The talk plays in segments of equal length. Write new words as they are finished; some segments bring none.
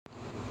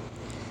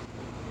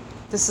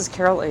This is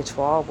Carol H.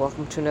 Wall.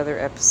 Welcome to another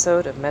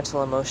episode of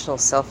Mental Emotional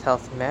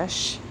Self-Health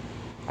Mesh.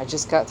 I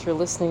just got through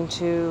listening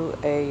to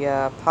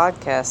a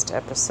podcast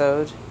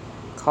episode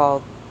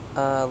called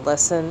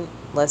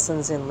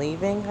Lessons in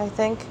Leaving, I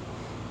think.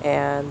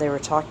 And they were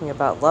talking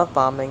about love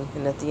bombing.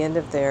 And at the end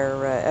of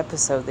their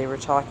episode, they were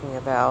talking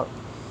about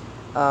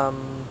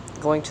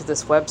going to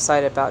this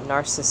website about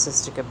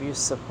narcissistic abuse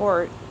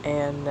support,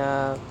 and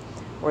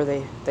where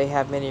they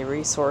have many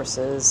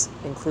resources,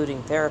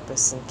 including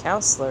therapists and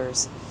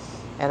counselors.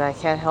 And I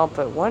can't help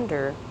but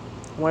wonder,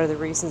 one of the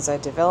reasons I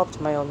developed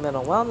my own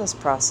mental wellness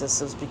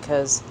process was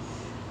because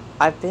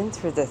I've been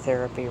through the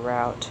therapy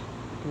route.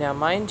 Now,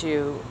 mind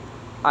you,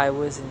 I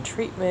was in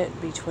treatment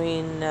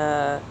between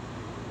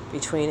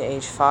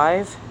age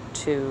 5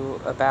 to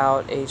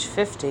about age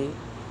 50,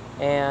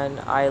 and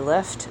I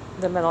left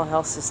the mental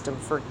health system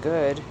for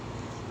good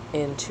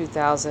in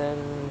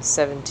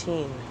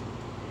 2017.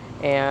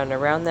 And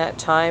around that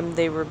time,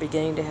 they were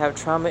beginning to have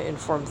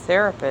trauma-informed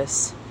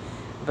therapists.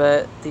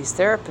 But these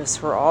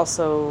therapists were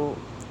also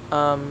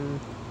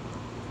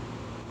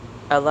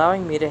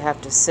allowing me to have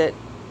to sit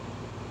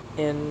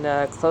in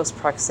close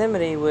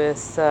proximity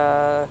with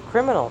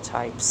criminal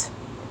types,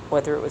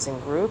 whether it was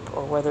in group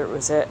or whether it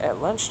was at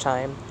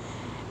lunchtime.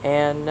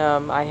 And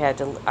I had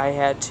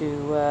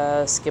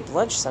to skip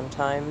lunch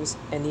sometimes,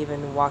 and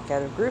even walk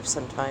out of group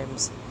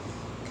sometimes,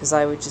 because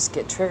I would just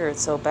get triggered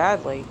so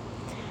badly.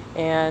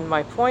 And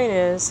my point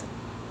is,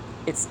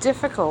 it's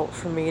difficult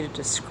for me to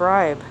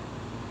describe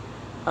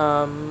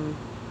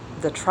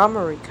the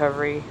trauma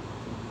recovery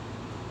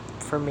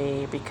for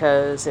me,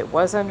 because it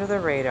was under the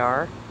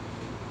radar.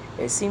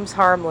 It seems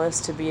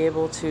harmless to be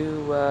able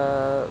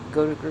to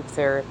go to group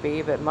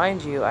therapy, but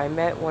mind you, I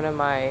met one of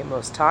my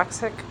most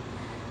toxic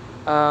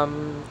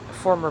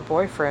former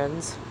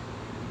boyfriends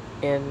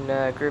in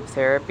group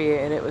therapy,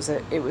 and it was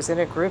in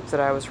a group that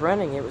I was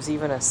running. It was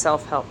even a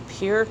self-help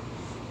peer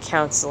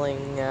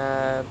counseling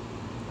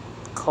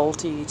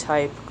culty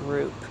type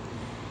group,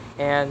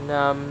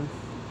 and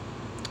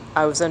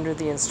I was under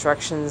the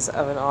instructions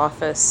of an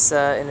office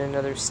in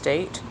another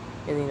state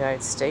in the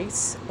United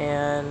States,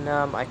 and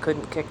I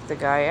couldn't kick the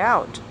guy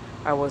out.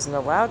 I wasn't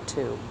allowed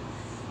to.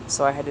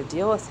 So I had to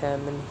deal with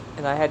him,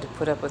 and I had to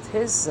put up with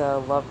his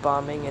love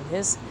bombing and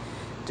his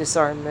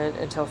disarmament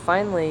until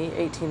finally,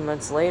 18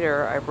 months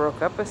later, I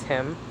broke up with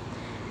him,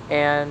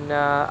 and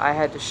I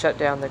had to shut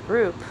down the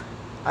group.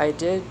 I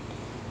did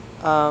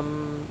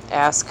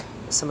ask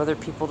some other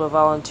people to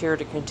volunteer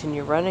to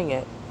continue running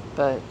it,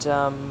 but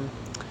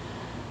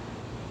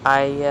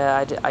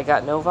I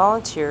got no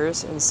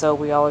volunteers, and so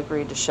we all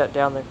agreed to shut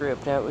down the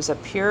group. Now, it was a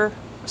peer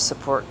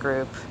support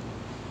group,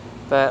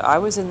 but I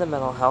was in the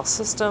mental health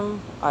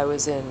system, I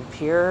was in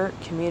peer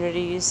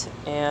communities,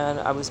 and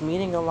I was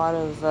meeting a lot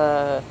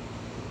of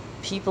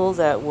people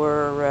that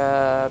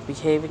were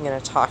behaving in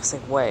a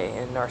toxic way,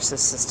 in a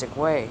narcissistic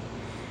way.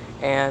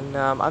 And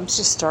I'm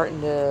just starting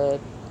to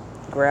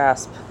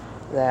grasp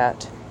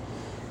that.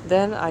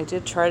 Then I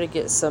did try to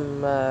get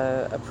some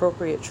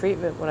appropriate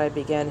treatment when I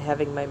began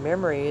having my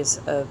memories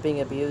of being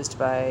abused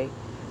by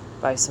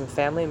some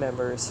family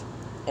members,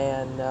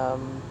 and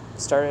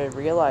started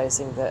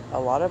realizing that a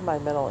lot of my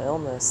mental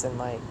illness and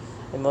my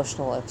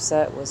emotional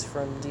upset was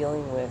from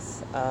dealing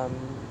with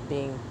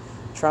being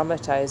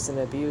traumatized and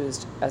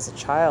abused as a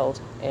child,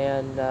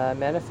 and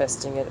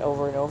manifesting it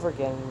over and over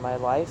again in my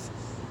life,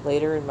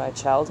 later in my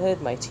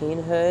childhood, my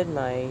teenhood,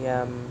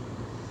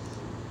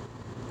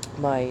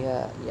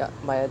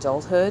 my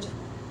adulthood,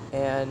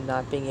 and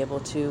not being able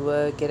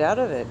to get out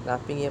of it,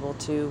 not being able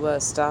to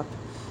stop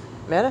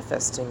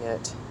manifesting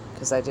it,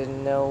 because I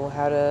didn't know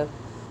how to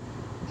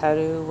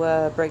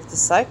break the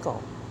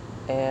cycle.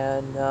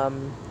 And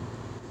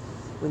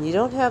when you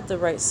don't have the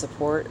right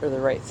support or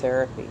the right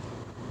therapy,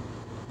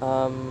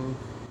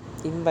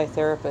 even by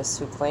therapists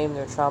who claim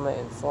they're trauma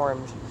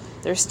informed,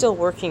 they're still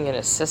working in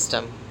a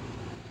system.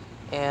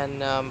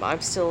 And I'm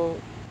still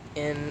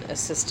in a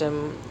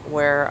system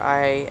where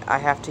I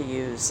have to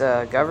use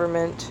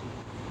government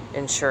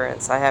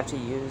insurance. I have to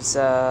use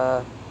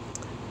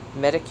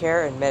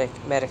Medicare and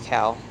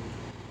Medi-Cal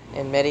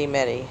and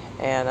MediMedi.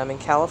 And I'm in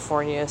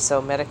California,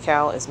 so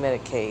Medi-Cal is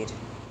Medicaid.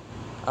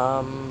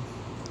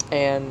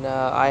 And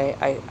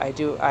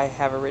I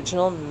have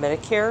original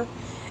Medicare,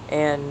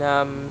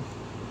 and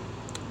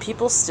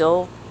people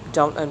still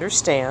don't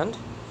understand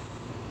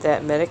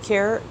that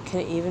Medicare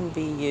can even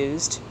be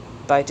used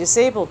by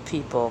disabled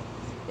people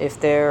if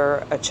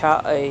they're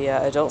a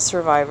adult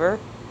survivor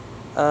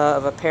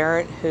of a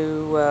parent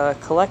who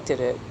collected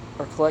it,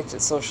 or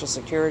collected Social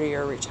Security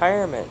or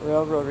retirement,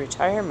 railroad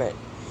retirement.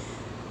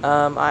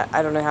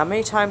 I don't know how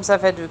many times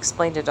I've had to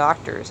explain to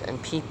doctors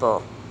and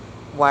people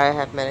why I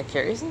have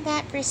Medicare. Isn't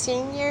that for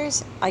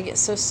seniors? I get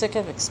so sick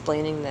of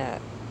explaining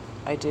that.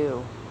 I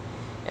do.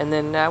 And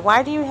then,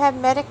 why do you have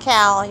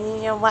Medi-Cal?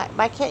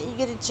 Why can't you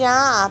get a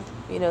job?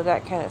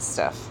 That kind of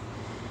stuff.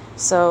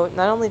 So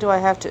not only do I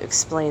have to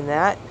explain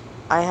that,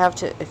 I have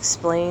to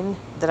explain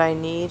that I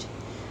need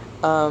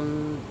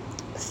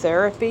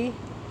therapy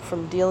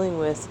from dealing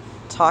with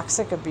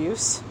toxic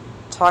abuse,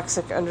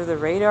 toxic under the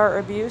radar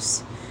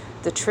abuse,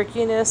 the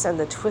trickiness and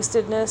the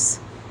twistedness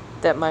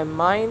that my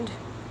mind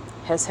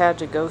has had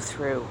to go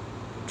through,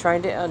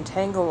 trying to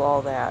untangle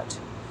all that.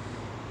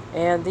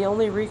 And the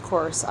only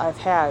recourse I've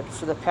had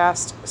for the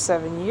past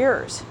 7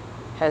 years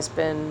has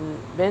been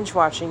binge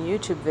watching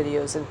YouTube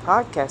videos and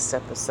podcast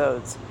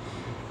episodes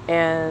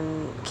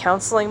and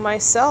counseling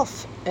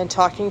myself and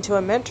talking to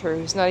a mentor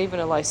who's not even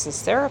a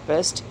licensed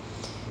therapist,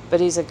 but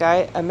he's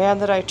a man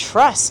that I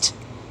trust,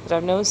 that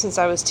I've known since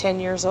I was 10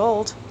 years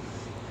old,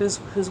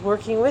 who's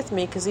working with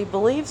me because he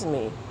believes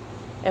me.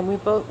 And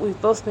we've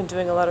both been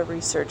doing a lot of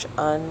research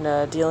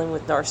on dealing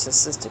with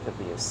narcissistic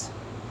abuse.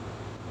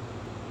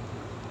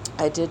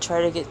 I did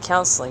try to get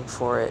counseling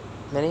for it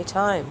many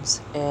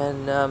times,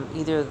 and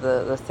either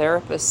the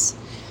therapists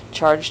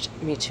charged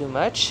me too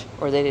much,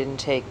 or they didn't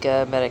take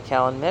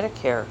Medi-Cal and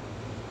Medicare,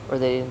 or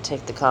they didn't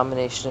take the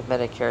combination of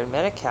Medicare and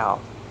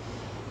Medi-Cal.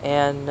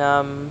 And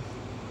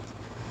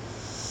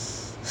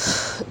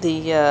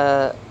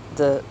the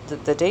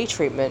day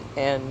treatment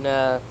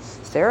and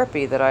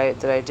therapy that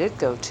I did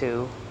go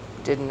to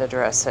didn't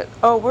address it.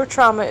 Oh, we're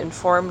trauma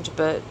informed,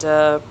 but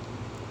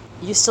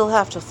you still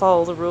have to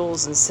follow the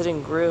rules and sit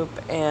in group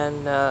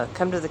and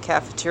come to the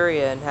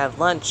cafeteria and have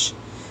lunch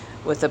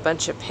with a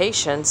bunch of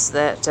patients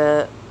that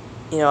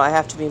I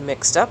have to be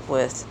mixed up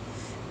with,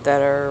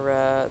 that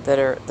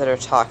are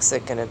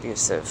toxic and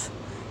abusive.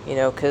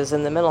 Because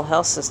in the mental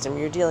health system,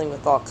 you're dealing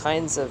with all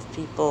kinds of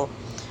people.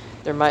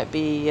 There might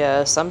be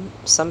some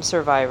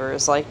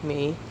survivors like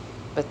me,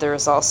 but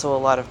there's also a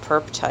lot of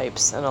perp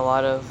types and a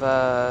lot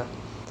of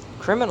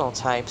criminal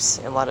types,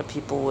 and a lot of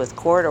people with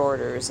court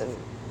orders and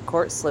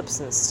court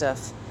slips and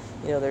stuff.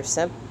 They're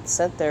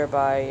sent there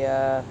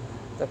by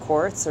the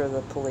courts or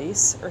the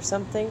police or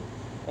something,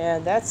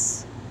 and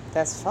that's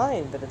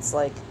fine. But it's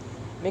like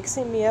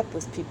mixing me up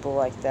with people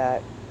like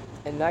that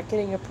and not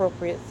getting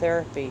appropriate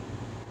therapy.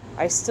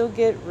 I still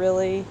get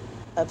really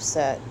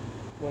upset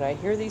when I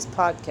hear these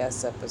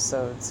podcast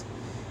episodes,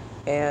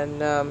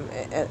 and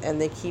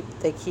they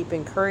keep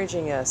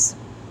encouraging us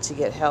to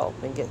get help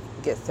and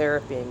get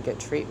therapy and get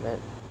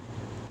treatment.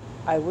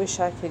 I wish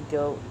I could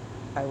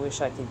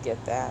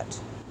get that,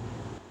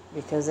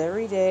 because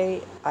every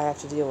day I have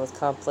to deal with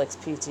complex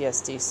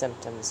PTSD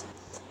symptoms.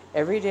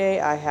 Every day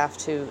I have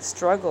to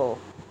struggle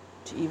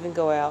to even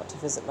go out to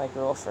visit my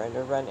girlfriend,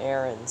 or run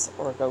errands,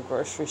 or go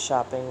grocery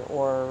shopping,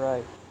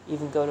 or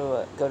even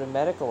go to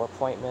medical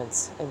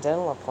appointments and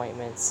dental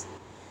appointments.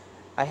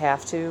 I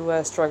have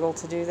to struggle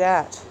to do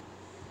that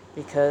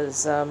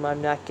because I'm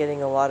not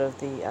getting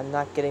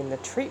the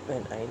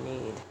treatment I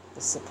need,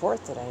 the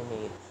support that I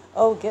need.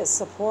 Oh, get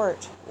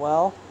support.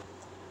 Well,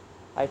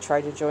 I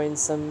try to join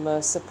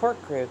some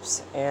support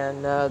groups,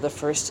 and the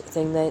first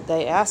thing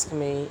they ask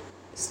me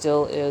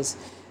still is,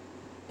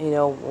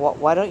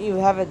 why don't you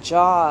have a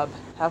job?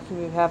 How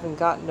come you haven't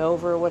gotten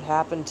over what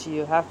happened to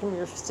you? How come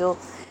you're still,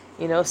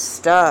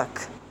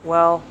 stuck?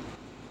 Well,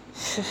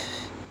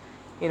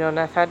 and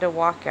I've had to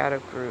walk out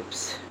of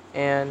groups,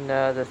 and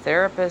the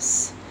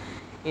therapists,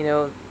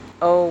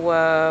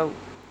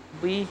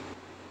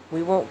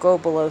 we won't go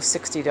below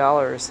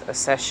 $60 a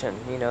session.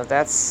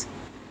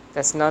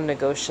 That's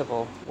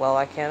non-negotiable. Well,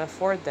 I can't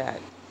afford that.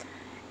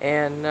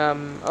 And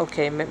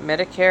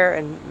Medicare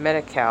and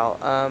Medi-Cal.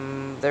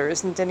 There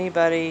isn't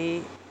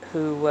anybody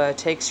who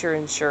takes your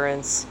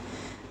insurance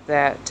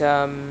that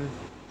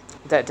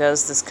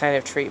does this kind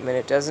of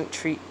treatment.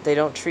 They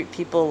don't treat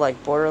people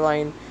like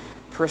borderline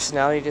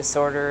personality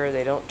disorder.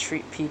 They don't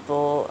treat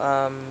people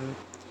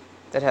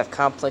that have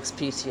complex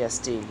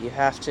PTSD. You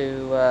have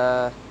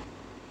to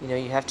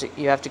you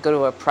have to go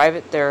to a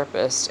private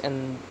therapist,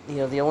 and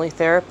the only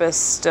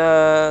therapist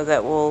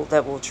that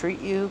will treat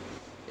you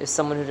is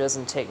someone who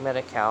doesn't take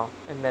Medi-Cal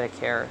and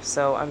Medicare.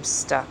 So I'm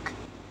stuck.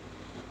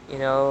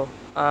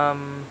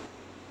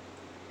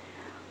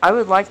 I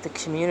would like the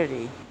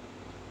community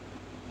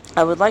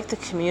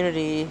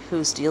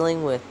who's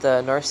dealing with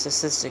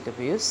narcissistic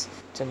abuse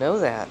to know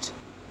that.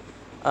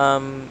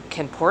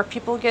 Can poor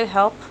people get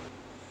help?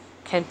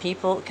 Can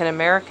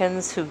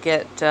Americans who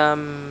get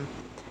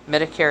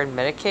Medicare and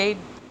Medicaid,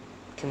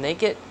 can they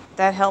get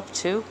that help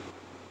too?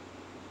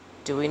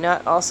 Do we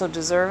not also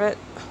deserve it?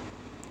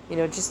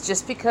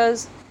 Just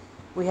because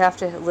we have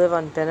to live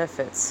on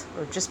benefits,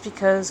 or just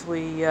because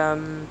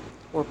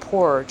we're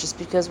poor, just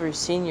because we're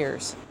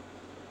seniors,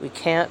 we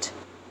can't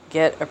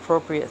get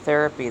appropriate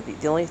therapy.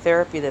 The only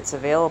therapy that's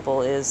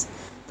available is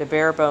the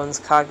bare bones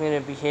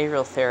cognitive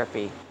behavioral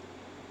therapy.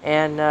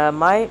 And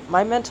my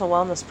mental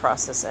wellness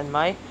process and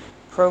my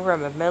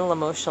program of mental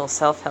emotional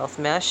self-health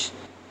mesh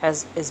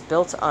is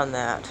built on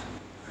that.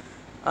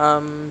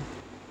 I'm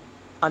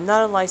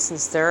not a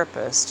licensed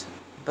therapist,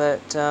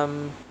 but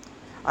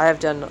I have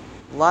done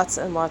lots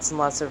and lots and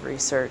lots of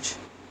research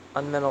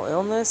on mental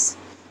illness.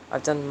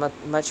 I've done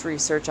much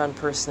research on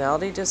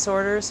personality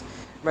disorders,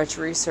 much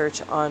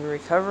research on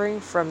recovering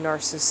from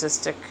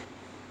narcissistic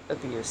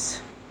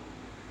abuse.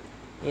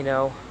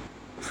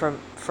 From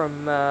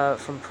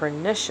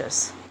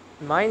pernicious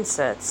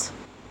mindsets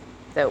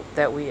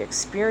that we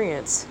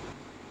experience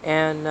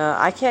And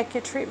I can't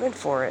get treatment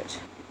for it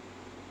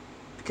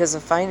because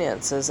of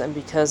finances and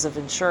because of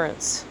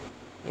insurance.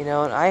 And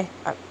I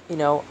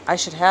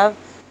should have,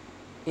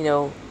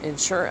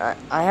 insurance.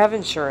 I have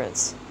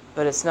insurance,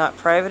 but it's not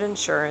private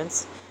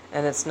insurance,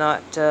 and it's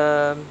not,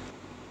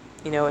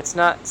 it's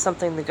not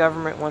something the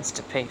government wants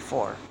to pay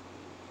for.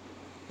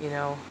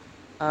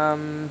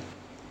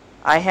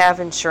 I have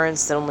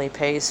insurance that only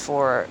pays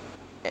for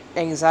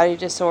anxiety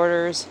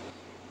disorders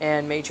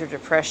and major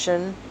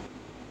depression,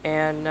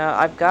 and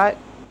I've got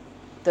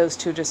those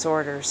two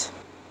disorders.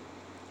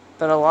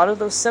 But a lot of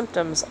those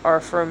symptoms are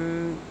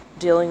from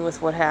dealing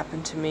with what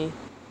happened to me.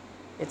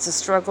 It's a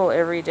struggle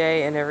every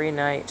day and every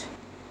night.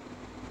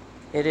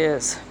 It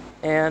is.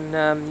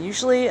 And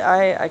usually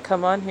I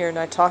come on here and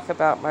I talk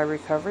about my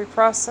recovery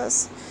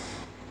process,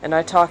 and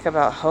I talk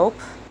about hope,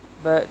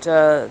 but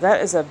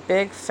that is a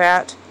big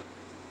fat,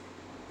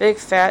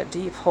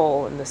 deep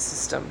hole in the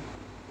system,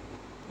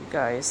 you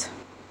guys.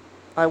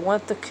 I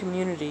want the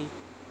community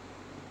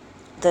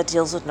that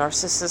deals with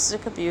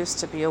narcissistic abuse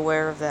to be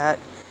aware of that,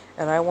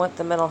 and I want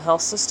the mental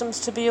health systems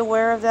to be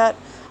aware of that.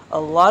 A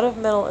lot of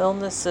mental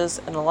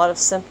illnesses and a lot of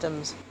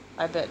symptoms,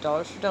 I bet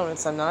dollars for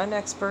donuts. I'm not an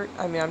expert.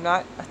 I'm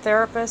not a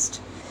therapist,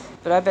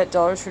 but I bet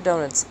dollars for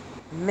donuts.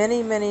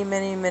 Many, many,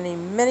 many, many,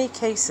 many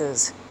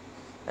cases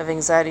of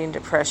anxiety and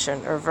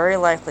depression are very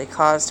likely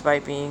caused by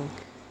being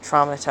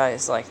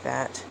traumatized like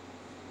that,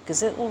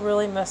 because it will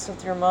really mess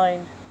with your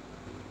mind.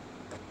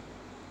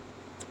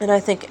 And I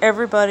think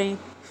everybody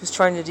who's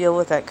trying to deal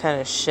with that kind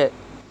of shit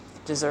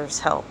deserves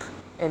help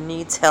and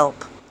needs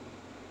help.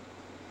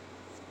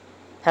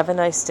 Have a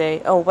nice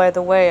day. Oh, by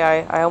the way,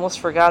 I almost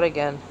forgot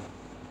again.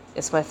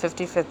 It's my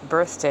 55th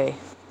birthday.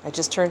 I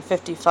just turned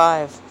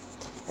 55,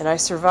 and I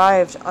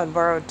survived on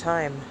borrowed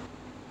time.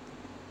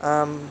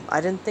 I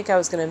didn't think I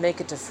was going to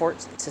make it to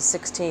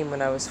 16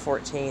 when I was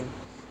 14.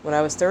 When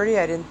I was 30,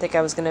 I didn't think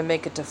I was going to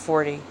make it to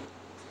 40.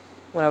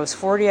 When I was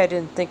 40, I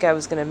didn't think I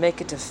was going to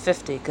make it to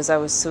 50 because I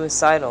was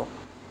suicidal.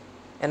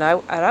 And I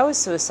was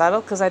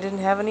suicidal because I didn't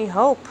have any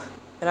hope.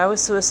 And I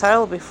was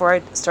suicidal before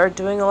I started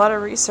doing a lot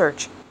of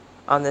research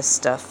on this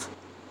stuff.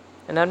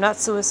 And I'm not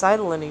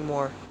suicidal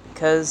anymore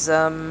because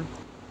I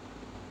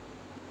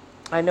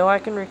know I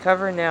can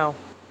recover now,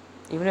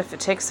 even if it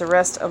takes the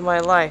rest of my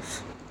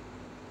life.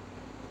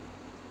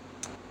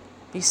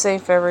 Be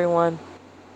safe, everyone.